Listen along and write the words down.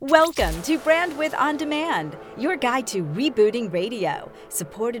Welcome to Brandwidth On Demand, your guide to rebooting radio,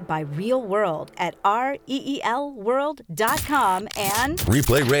 supported by Real World at REELworld.com and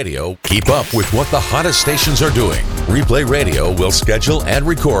Replay Radio. Keep up with what the hottest stations are doing. Replay Radio will schedule and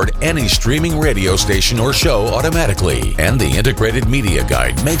record any streaming radio station or show automatically. And the Integrated Media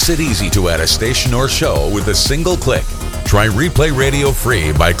Guide makes it easy to add a station or show with a single click. Try Replay Radio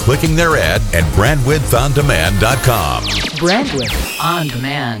free by clicking their ad at BrandwidthOnDemand.com. Brandwidth On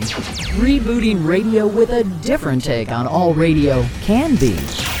Demand. Rebooting radio with a different take on all radio can be.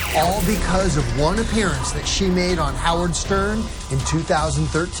 All because of one appearance that she made on Howard Stern in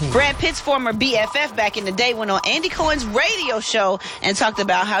 2013. Brad Pitt's former BFF back in the day went on Andy Cohen's radio show and talked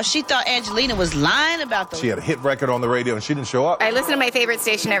about how she thought Angelina was lying about the... She had a hit record on the radio and she didn't show up. I listen to my favorite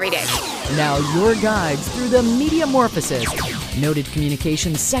station every day. Now your guides through the Mediamorphosis. Noted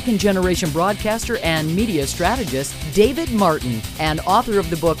communications second-generation broadcaster and media strategist David Martin, and author of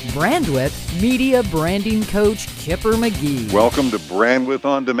the book Brandwidth, media branding coach Kipper McGee. Welcome to Brandwidth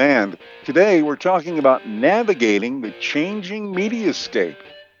On Demand. Today we're talking about navigating the changing mediascape,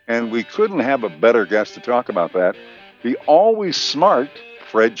 and we couldn't have a better guest to talk about that. The always smart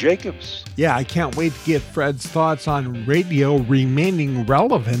Fred Jacobs. Yeah, I can't wait to get Fred's thoughts on radio remaining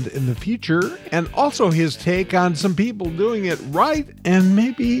relevant in the future, and also his take on some people doing it right and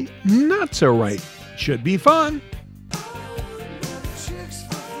maybe not so right. Should be fun.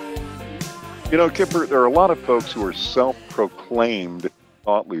 You know, Kipper, there are a lot of folks who are self-proclaimed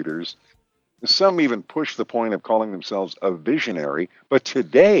thought leaders. Some even push the point of calling themselves a visionary. But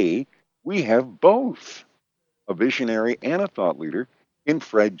today, we have both a visionary and a thought leader in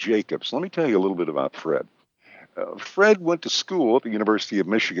Fred Jacobs. Let me tell you a little bit about Fred. Fred went to school at the University of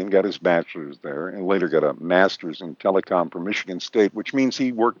Michigan, got his bachelor's there, and later got a master's in telecom from Michigan State, which means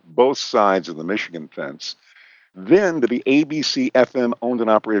he worked both sides of the Michigan fence. Then to the ABC FM owned and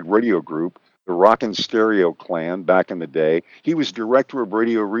operated radio group, the Rockin' Stereo Clan back in the day. He was director of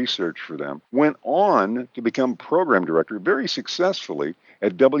radio research for them. Went on to become program director very successfully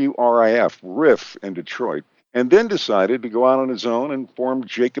at WRIF, Riff in Detroit, and then decided to go out on his own and form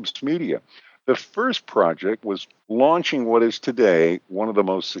Jacobs Media. The first project was launching what is today one of the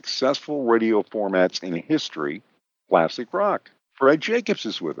most successful radio formats in history, classic rock. Fred Jacobs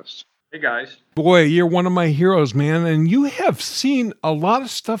is with us. Hey, guys. Boy, you're one of my heroes, man, and you have seen a lot of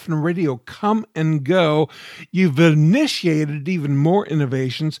stuff in radio come and go. You've initiated even more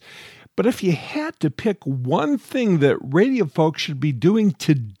innovations. But if you had to pick one thing that radio folks should be doing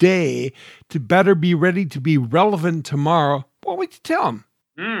today to better be ready to be relevant tomorrow, what would you tell them?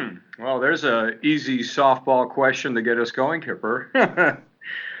 Well, there's an easy softball question to get us going, Kipper.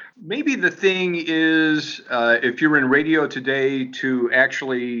 Maybe the thing is, if you're in radio today, to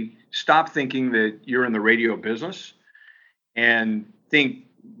actually stop thinking that you're in the radio business and think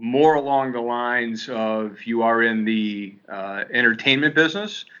more along the lines of you are in the entertainment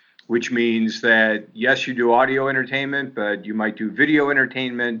business, which means that, yes, you do audio entertainment, but you might do video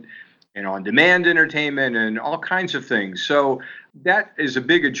entertainment and on-demand entertainment and all kinds of things. So that is a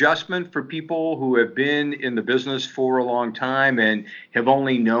big adjustment for people who have been in the business for a long time and have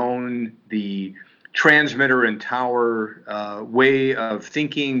only known the transmitter and tower way of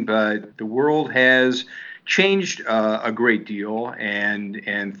thinking, but the world has changed a great deal,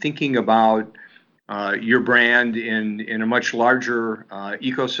 and thinking about your brand in a much larger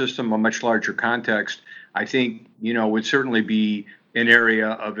ecosystem, a much larger context, I think, would certainly be an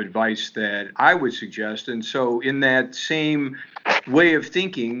area of advice that I would suggest. And so in that same way of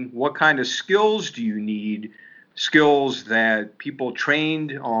thinking, what kind of skills do you need? Skills that people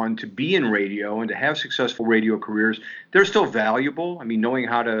trained on to be in radio and to have successful radio careers, they're still valuable. I mean, knowing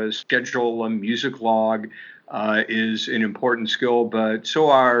how to schedule a music log is an important skill, but so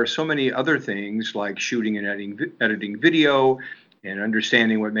are so many other things like shooting and editing video and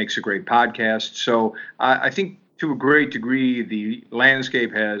understanding what makes a great podcast. So I think to a great degree, the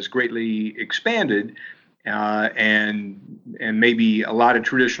landscape has greatly expanded, and maybe a lot of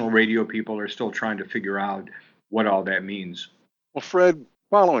traditional radio people are still trying to figure out what all that means. Well, Fred,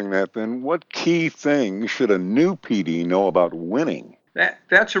 following that then, what key things should a new PD know about winning?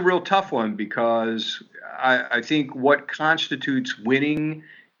 That's a real tough one, because I think what constitutes winning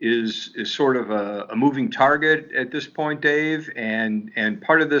is sort of a moving target at this point, Dave, and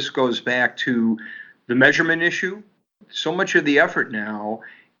part of this goes back to the measurement issue. So much of the effort now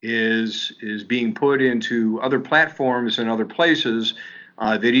is being put into other platforms and other places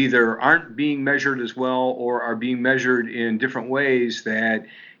that either aren't being measured as well or are being measured in different ways that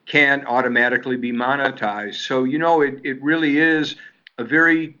can't automatically be monetized. So, it really is a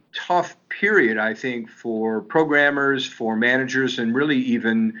very tough period, I think, for programmers, for managers, and really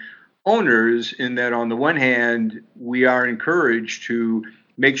even owners, in that on the one hand, we are encouraged to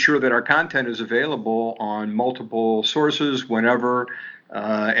make sure that our content is available on multiple sources whenever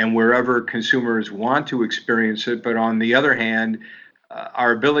and wherever consumers want to experience it. But on the other hand,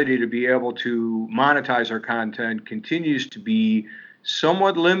 our ability to be able to monetize our content continues to be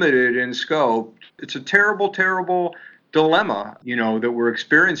somewhat limited in scope. It's a terrible, terrible dilemma, that we're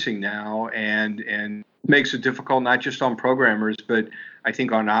experiencing now, and makes it difficult not just on programmers, but I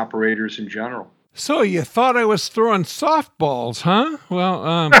think on operators in general. So you thought I was throwing softballs, huh? Well,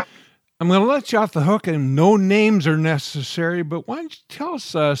 I'm going to let you off the hook, and no names are necessary, but why don't you tell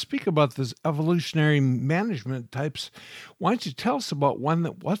us, speak about this evolutionary management types, why don't you tell us about one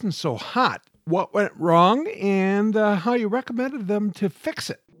that wasn't so hot? What went wrong, and how you recommended them to fix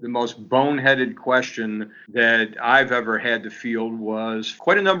it? The most boneheaded question that I've ever had to field was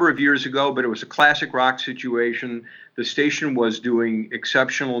quite a number of years ago, but it was a classic rock situation. The station was doing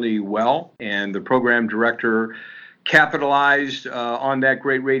exceptionally well, and the program director capitalized on that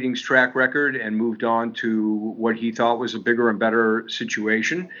great ratings track record and moved on to what he thought was a bigger and better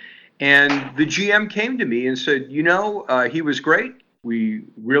situation. And the GM came to me and said, he was great. We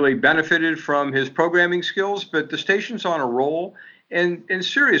really benefited from his programming skills, but the station's on a roll. And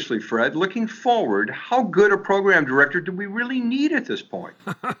seriously, Fred, looking forward, how good a program director do we really need at this point?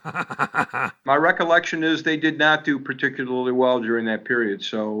 My recollection is they did not do particularly well during that period,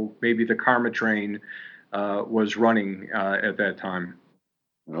 so maybe the karma train was running at that time.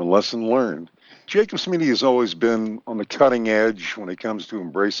 A lesson learned. Jacobs Media has always been on the cutting edge when it comes to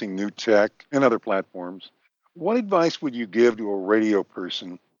embracing new tech and other platforms. What advice would you give to a radio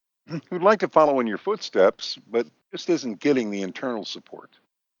person who'd like to follow in your footsteps, but just isn't getting the internal support?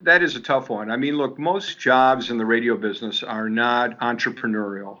 That is a tough one. I mean, look, most jobs in the radio business are not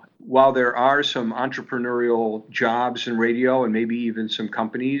entrepreneurial. While there are some entrepreneurial jobs in radio, and maybe even some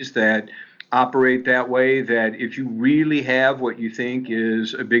companies that operate that way, that if you really have what you think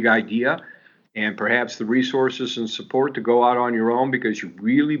is a big idea, and perhaps the resources and support to go out on your own because you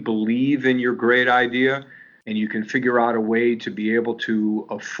really believe in your great idea, and you can figure out a way to be able to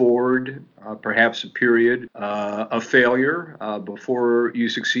afford perhaps a period of failure before you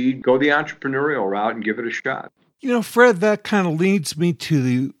succeed, go the entrepreneurial route and give it a shot. Fred, that kind of leads me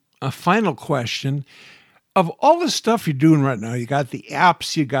to a final question. Of all the stuff you're doing right now, you got the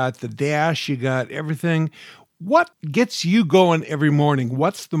apps, you got the Dash, you got everything. What gets you going every morning?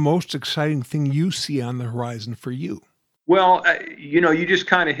 What's the most exciting thing you see on the horizon for you? Well, you just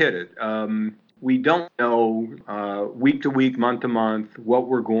kind of hit it. We don't know week to week, month to month, what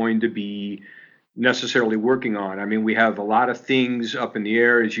we're going to be necessarily working on. I mean, we have a lot of things up in the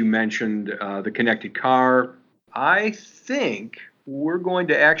air, as you mentioned, the connected car. I think we're going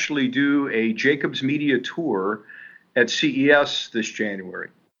to actually do a Jacobs Media tour at CES this January.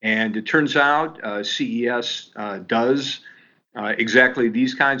 And it turns out CES does exactly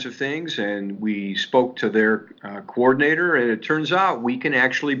these kinds of things. And we spoke to their coordinator, and it turns out we can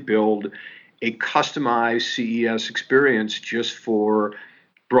actually build a customized CES experience just for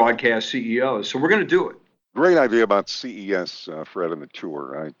broadcast CEOs. So we're going to do it. Great idea about CES, Fred, and the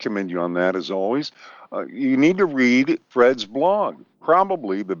tour. I commend you on that, as always. You need to read Fred's blog,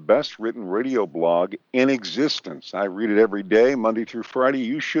 probably the best written radio blog in existence. I read it every day, Monday through Friday.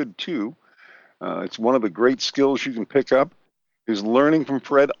 You should, too. It's one of the great skills you can pick up is learning from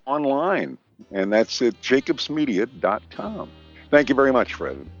Fred online, and that's at jacobsmedia.com. Thank you very much,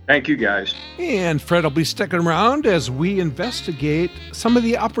 Fred. Thank you, guys. And Fred will be sticking around as we investigate some of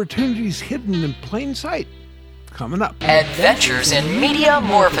the opportunities hidden in plain sight. Coming up. Adventures in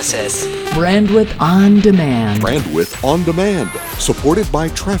Mediamorphosis. Brandwidth On Demand. Brandwidth On Demand. Supported by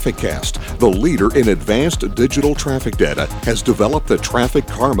TrafficCast, the leader in advanced digital traffic data, has developed the Traffic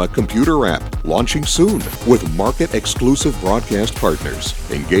Karma computer app, launching soon with market-exclusive broadcast partners.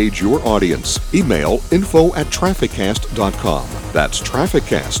 Engage your audience. Email info@trafficcast.com. That's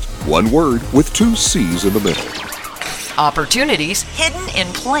TrafficCast, one word with 2 C's in the middle. Opportunities hidden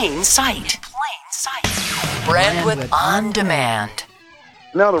in plain sight. Brandwidth On Demand.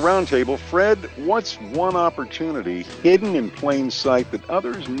 Now the roundtable. Fred, what's one opportunity hidden in plain sight that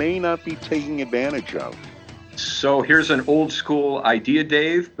others may not be taking advantage of? So here's an old school idea,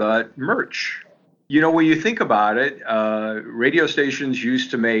 Dave, but merch. When you think about it, radio stations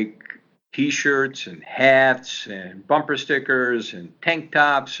used to make T-shirts and hats and bumper stickers and tank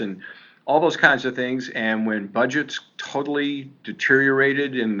tops and all those kinds of things. And when budgets totally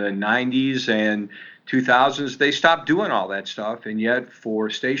deteriorated in the 90s and 2000s, they stopped doing all that stuff. And yet for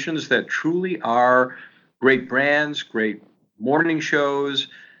stations that truly are great brands, great morning shows.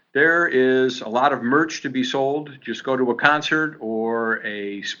 There is a lot of merch to be sold. Just go to a concert or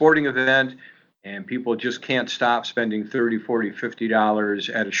a sporting event, and people just can't stop spending $30, $40,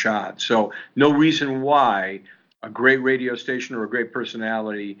 $50 at a shot. So no reason why a great radio station or a great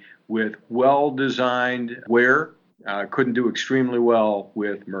personality with well-designed wear couldn't do extremely well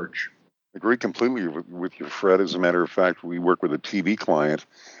with merch. I agree completely with you, Fred. As a matter of fact, we work with a TV client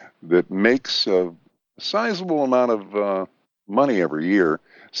that makes a sizable amount of money every year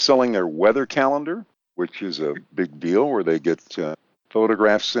selling their weather calendar, which is a big deal, where they get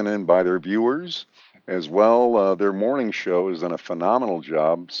photographs sent in by their viewers. As well, their morning show has done a phenomenal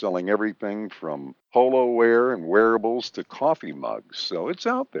job selling everything from polo wear and wearables to coffee mugs. So it's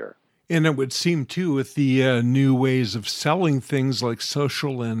out there. And it would seem, too, with the new ways of selling things like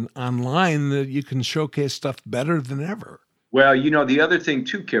social and online, that you can showcase stuff better than ever. Well, the other thing,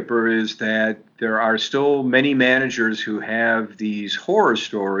 too, Kipper, is that there are still many managers who have these horror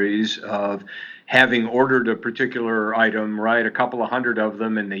stories of having ordered a particular item, right, a couple of hundred of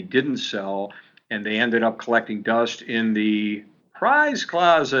them, and they didn't sell, and they ended up collecting dust in the prize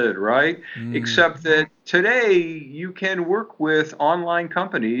closet, right? Except that today you can work with online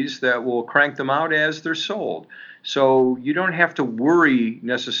companies that will crank them out as they're sold. So you don't have to worry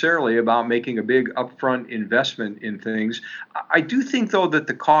necessarily about making a big upfront investment in things. I do think, though, that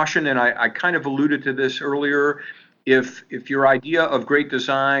the caution, and I kind of alluded to this earlier, if your idea of great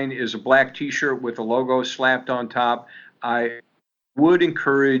design is a black T-shirt with a logo slapped on top, I would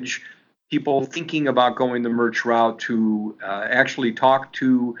encourage people thinking about going the merch route to actually talk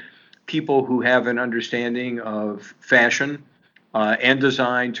to people who have an understanding of fashion and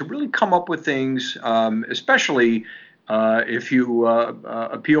design to really come up with things, especially if you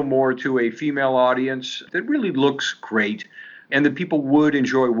appeal more to a female audience, that really looks great and that people would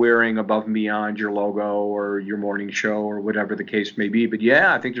enjoy wearing above and beyond your logo or your morning show or whatever the case may be. But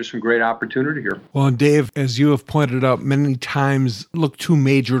yeah, I think there's some great opportunity here. Well, Dave, as you have pointed out many times, look to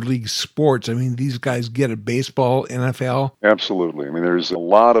major league sports. I mean, these guys get it, baseball, NFL. Absolutely. I mean, there's a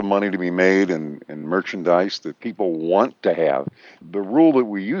lot of money to be made in merchandise that people want to have. The rule that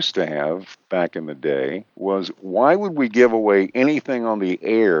we used to have back in the day was, why would we give away anything on the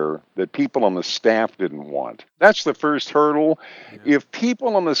air that people on the staff didn't want? That's the first hurdle. Yeah. If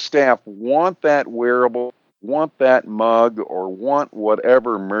people on the staff want that wearable, want that mug, or want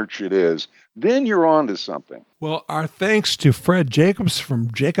whatever merch it is, then you're on to something. Well, our thanks to Fred Jacobs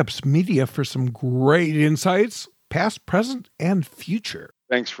from Jacobs Media for some great insights, past, present, and future.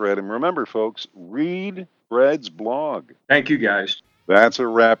 Thanks, Fred. And remember, folks, read Fred's blog. Thank you, guys. That's a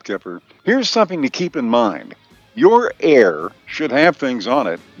wrap, Kipper. Here's something to keep in mind. Your air should have things on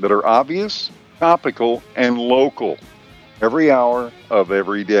it that are obvious, topical, and local every hour of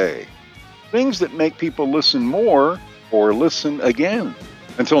every day. Things that make people listen more or listen again.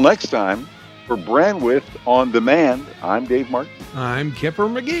 Until next time, for Brandwidth On Demand, I'm Dave Martin. I'm Kipper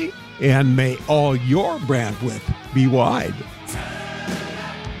McGee. And may all your Brandwidth be wide.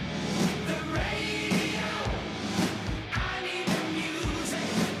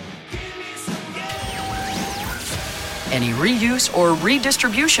 Any reuse or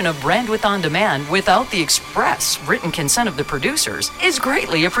redistribution of Brandwidth On Demand without the express written consent of the producers is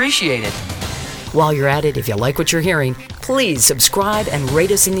greatly appreciated. While you're at it, if you like what you're hearing, please subscribe and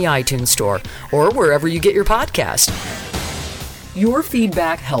rate us in the iTunes Store or wherever you get your podcast. Your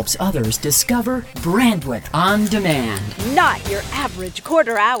feedback helps others discover Brandwidth On Demand. Not your average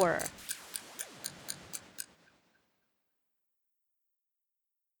quarter hour.